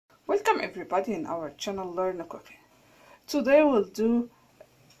Welcome everybody in our channel Learn Cooking. Today we'll do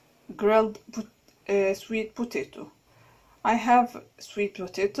grilled sweet potato. I have sweet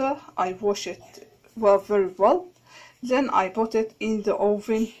potato. I wash it very well. Then I put it in the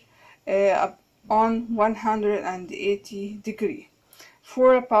oven on 180 degrees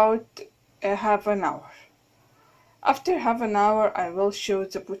for about half an hour. After half an hour I will show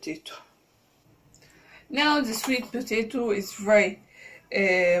the potato. Now the sweet potato is very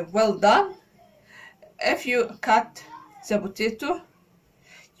well done. If you cut the potato,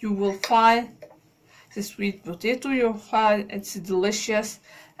 you will find the sweet potato. You'll find it's delicious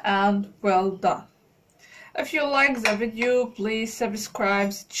and well done. If you like the video, please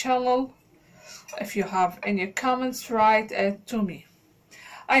subscribe the channel. If you have any comments, write it to me.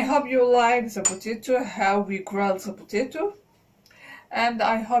 I hope you like the potato, how we grill the potato, and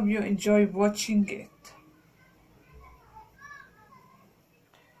I hope you enjoy watching it.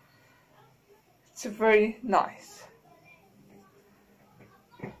 It's very nice.